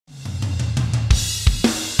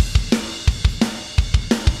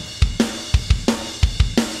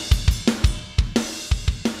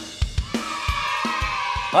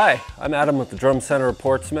Hi, I'm Adam with the Drum Center of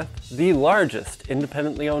Portsmouth, the largest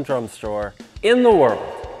independently owned drum store in the world.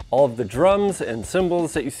 All of the drums and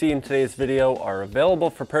cymbals that you see in today's video are available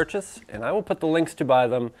for purchase, and I will put the links to buy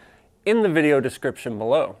them in the video description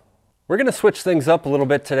below. We're going to switch things up a little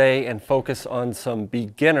bit today and focus on some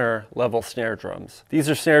beginner level snare drums. These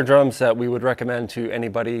are snare drums that we would recommend to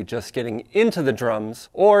anybody just getting into the drums,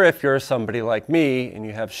 or if you're somebody like me and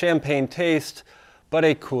you have champagne taste but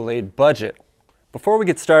a Kool-Aid budget. Before we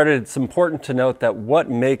get started, it's important to note that what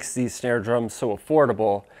makes these snare drums so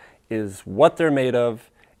affordable is what they're made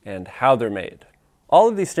of and how they're made. All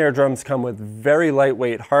of these snare drums come with very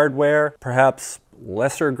lightweight hardware, perhaps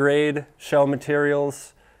lesser grade shell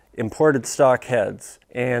materials, imported stock heads,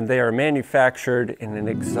 and they are manufactured in an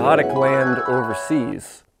exotic land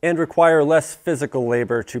overseas and require less physical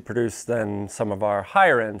labor to produce than some of our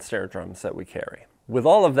higher end snare drums that we carry. With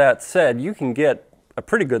all of that said, you can get a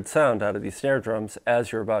pretty good sound out of these snare drums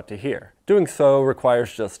as you're about to hear. Doing so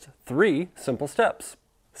requires just 3 simple steps.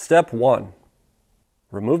 Step 1.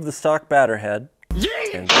 Remove the stock batter head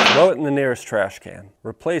and throw it in the nearest trash can.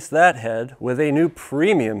 Replace that head with a new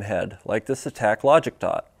premium head like this Attack Logic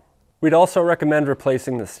Dot. We'd also recommend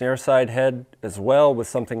replacing the snare side head as well with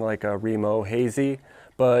something like a Remo Hazy,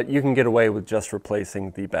 but you can get away with just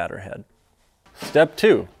replacing the batter head. Step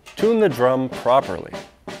 2. Tune the drum properly.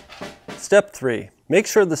 Step 3. Make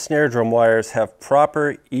sure the snare drum wires have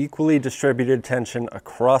proper, equally distributed tension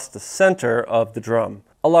across the center of the drum.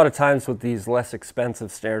 A lot of times with these less expensive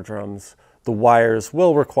snare drums, the wires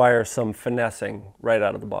will require some finessing right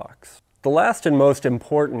out of the box. The last and most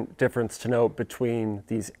important difference to note between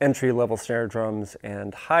these entry-level snare drums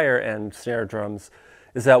and higher-end snare drums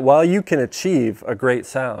is that while you can achieve a great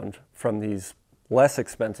sound from these less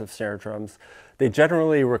expensive snare drums, they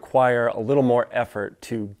generally require a little more effort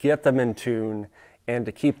to get them in tune and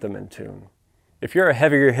to keep them in tune. If you're a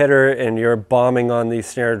heavier hitter and you're bombing on these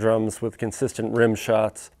snare drums with consistent rim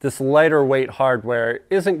shots, this lighter weight hardware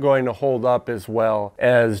isn't going to hold up as well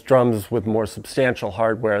as drums with more substantial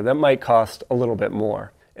hardware that might cost a little bit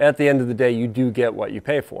more. At the end of the day, you do get what you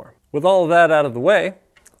pay for. With all of that out of the way,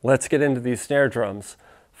 let's get into these snare drums.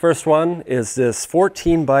 First one is this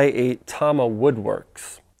 14x8 Tama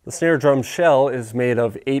Woodworks. The snare drum shell is made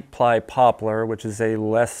of 8-ply poplar, which is a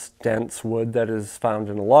less dense wood that is found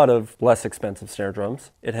in a lot of less expensive snare drums.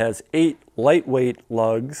 It has 8 lightweight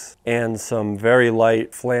lugs and some very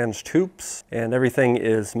light flanged hoops, and everything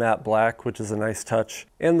is matte black, which is a nice touch.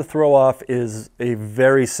 And the throw-off is a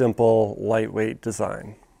very simple, lightweight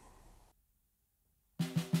design.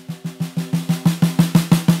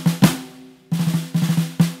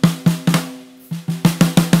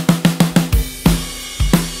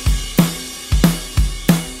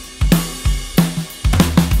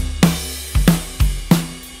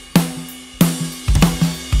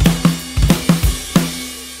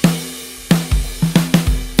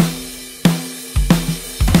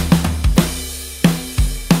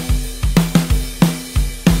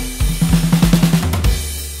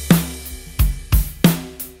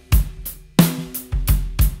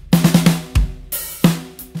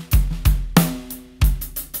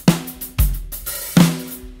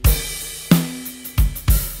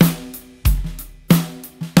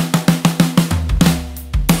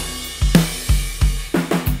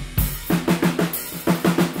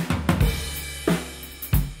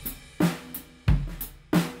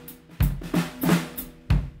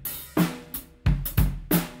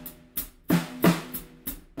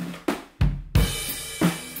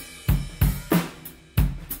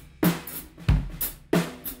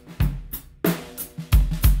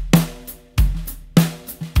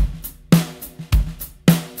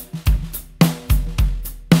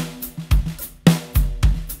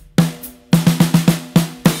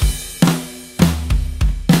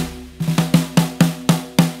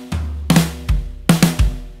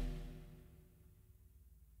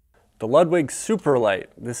 The Ludwig Supralite.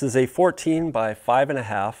 This is a 14 by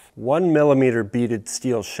 5.5, 1mm beaded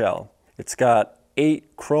steel shell. It's got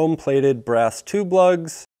 8 chrome-plated brass tube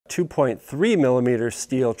lugs, 2.3mm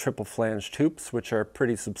steel triple flanged hoops, which are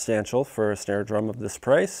pretty substantial for a snare drum of this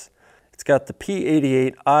price. It's got the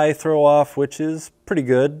P88i throw-off, which is pretty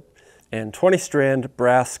good, and 20-strand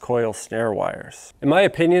brass coil snare wires. In my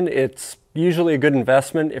opinion, it's usually a good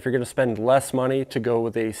investment if you're going to spend less money to go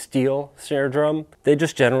with a steel snare drum. They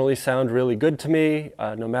just generally sound really good to me,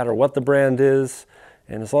 no matter what the brand is.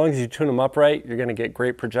 And as long as you tune them up right, you're going to get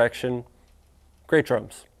great projection, great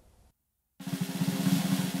drums.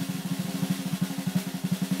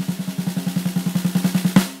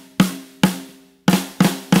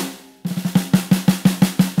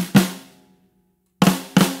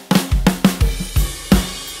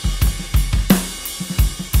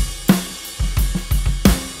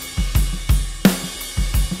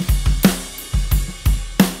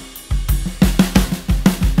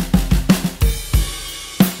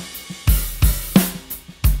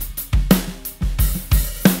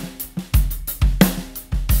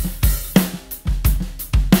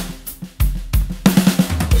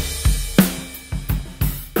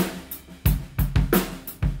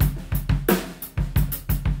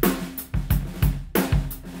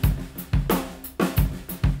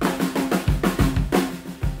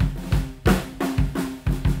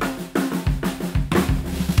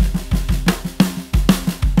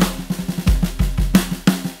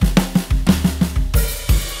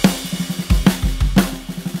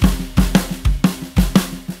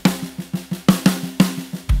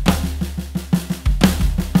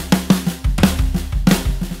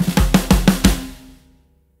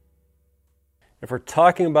 If we're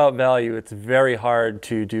talking about value, it's very hard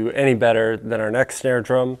to do any better than our next snare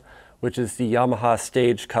drum, which is the Yamaha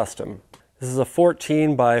Stage Custom. This is a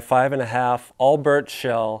 14 by 5.5 all birch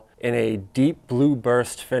shell in a deep blue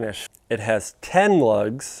burst finish. It has 10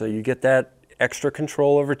 lugs, so you get that extra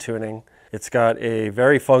control over tuning. It's got a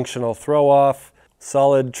very functional throw off,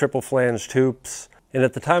 solid triple flange tubes, and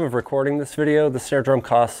at the time of recording this video, the snare drum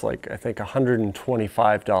costs like, I think,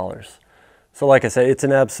 $125. So like I said, it's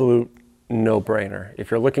an absolute no-brainer. If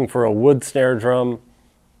you're looking for a wood snare drum,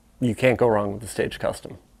 you can't go wrong with the Stage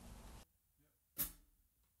Custom.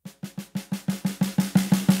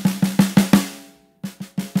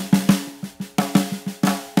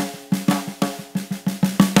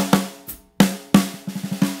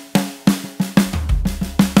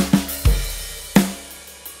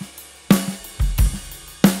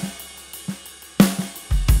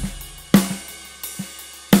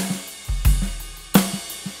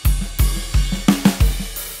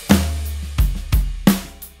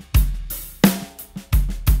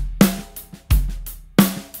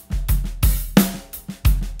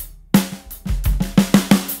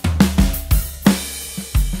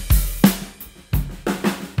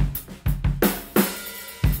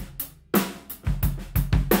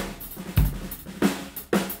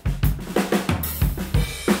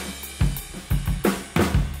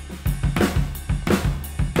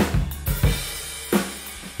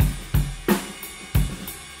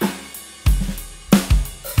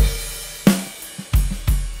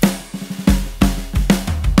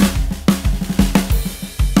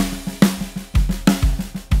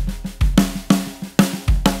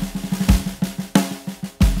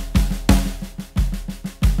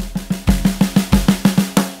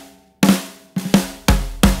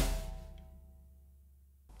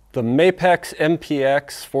 The Mapex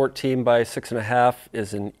MPX 14 by 6.5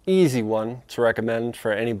 is an easy one to recommend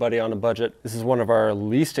for anybody on a budget. This is one of our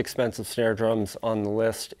least expensive snare drums on the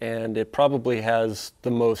list, and it probably has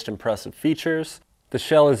the most impressive features. The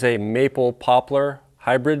shell is a maple poplar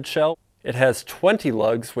hybrid shell. It has 20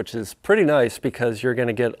 lugs, which is pretty nice because you're going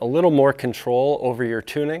to get a little more control over your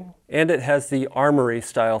tuning. And it has the armory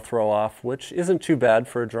style throw off, which isn't too bad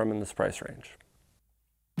for a drum in this price range.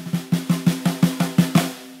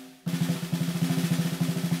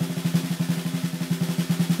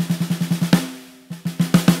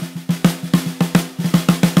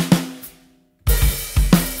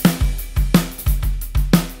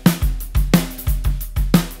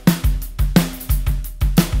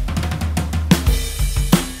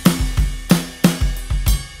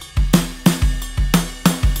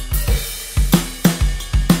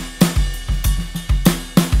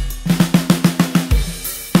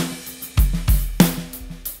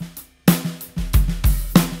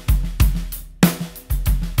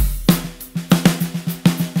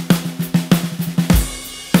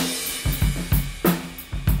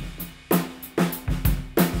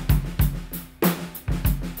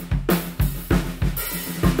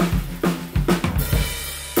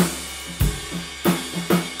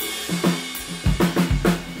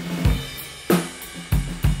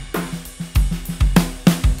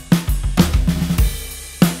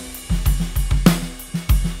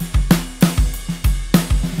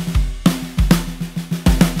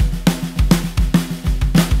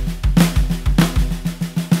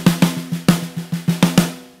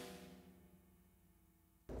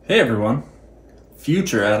 Hey everyone,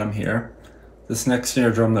 Future Adam here. This next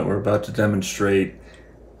snare drum that we're about to demonstrate,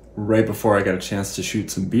 right before I got a chance to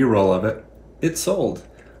shoot some B-roll of it, it sold.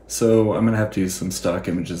 So I'm gonna have to use some stock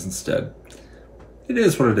images instead. It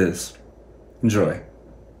is what it is. Enjoy.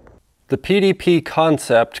 The PDP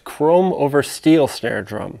Concept chrome over steel snare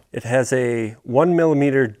drum. It has a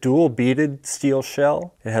 1mm dual beaded steel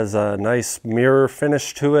shell. It has a nice mirror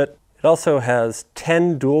finish to it. It also has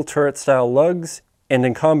 10 dual turret style lugs, and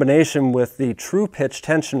in combination with the true pitch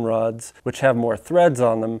tension rods, which have more threads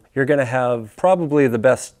on them, you're going to have probably the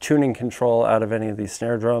best tuning control out of any of these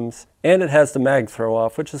snare drums. And it has the mag throw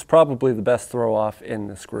off, which is probably the best throw off in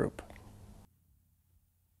this group.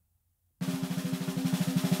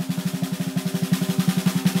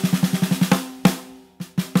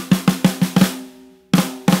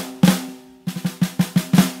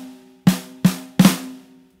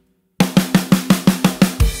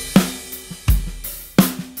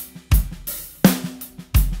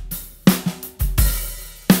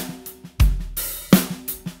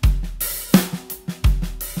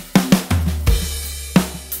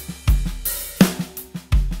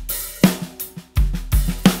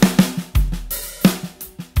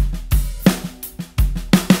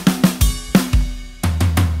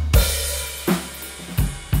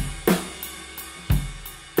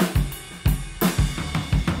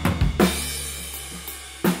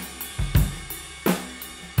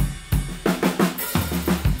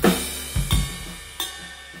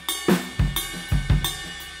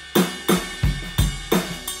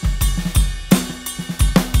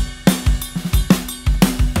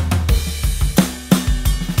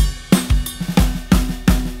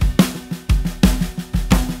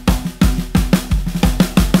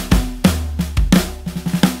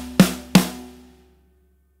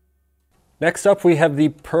 Next up, we have the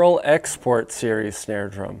Pearl Export Series snare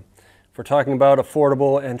drum. If we're talking about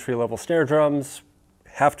affordable entry-level snare drums,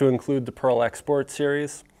 have to include the Pearl Export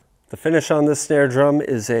Series. The finish on this snare drum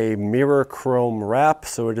is a mirror chrome wrap,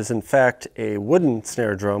 so it is in fact a wooden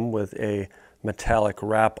snare drum with a metallic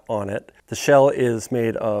wrap on it. The shell is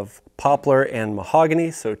made of poplar and mahogany,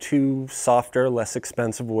 so two softer, less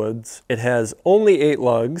expensive woods. It has only 8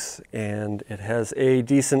 lugs, and it has a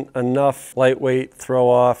decent enough lightweight throw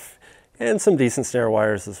off and some decent snare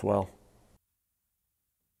wires as well.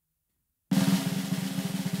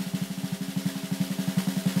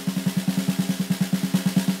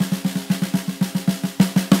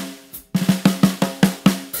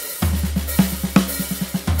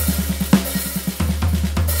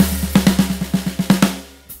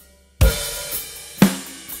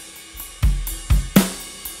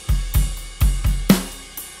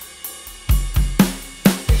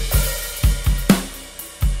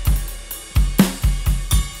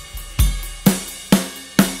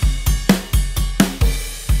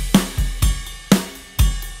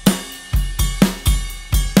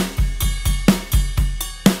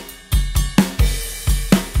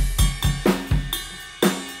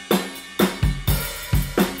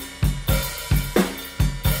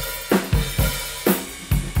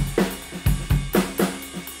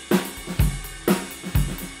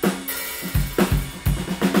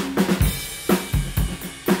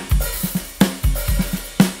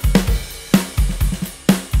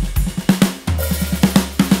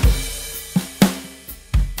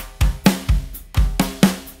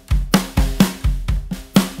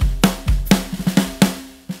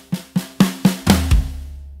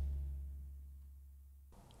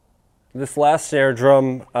 This last snare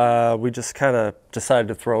drum, we just kind of decided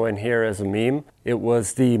to throw in here as a meme. It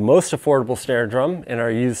was the most affordable snare drum in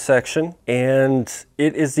our used section, and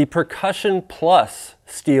it is the Percussion Plus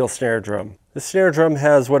steel snare drum. The snare drum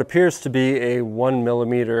has what appears to be a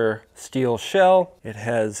 1mm steel shell. It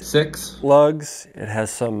has 6 lugs. It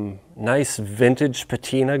has some nice vintage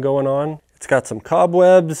patina going on. It's got some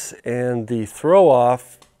cobwebs, and the throw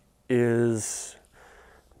off is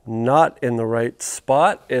not in the right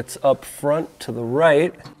spot. It's up front to the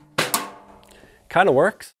right. Kind of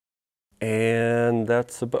works. And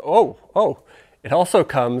that's about, oh, it also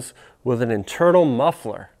comes with an internal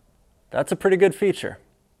muffler. That's a pretty good feature.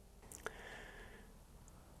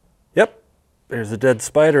 Yep, there's a dead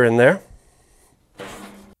spider in there.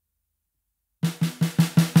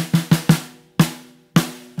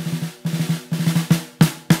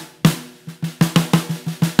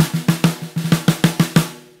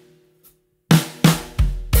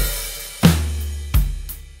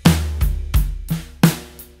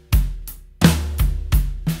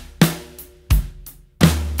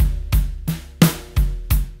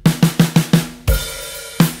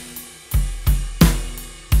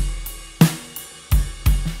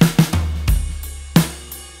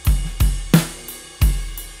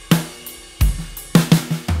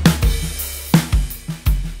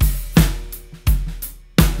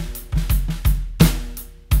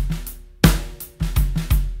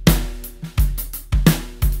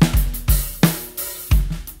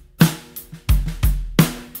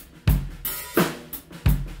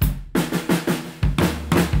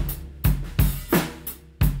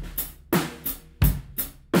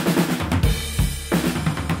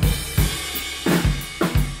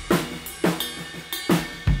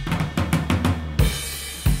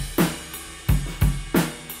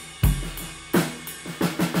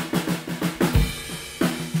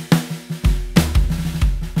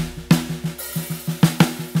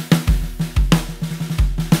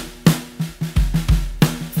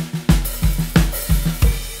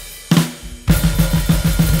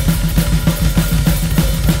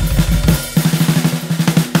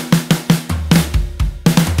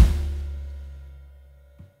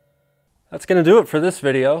 That's going to do it for this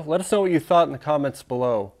video. Let us know what you thought in the comments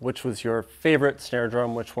below. Which was your favorite snare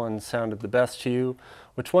drum? Which one sounded the best to you?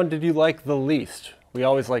 Which one did you like the least? We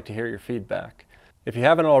always like to hear your feedback. If you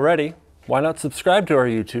haven't already, why not subscribe to our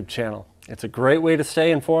YouTube channel? It's a great way to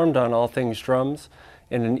stay informed on all things drums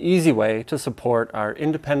and an easy way to support our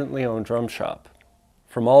independently owned drum shop.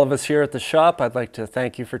 From all of us here at the shop, I'd like to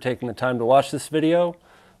thank you for taking the time to watch this video.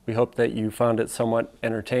 We hope that you found it somewhat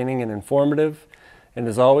entertaining and informative. And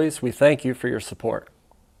as always, we thank you for your support.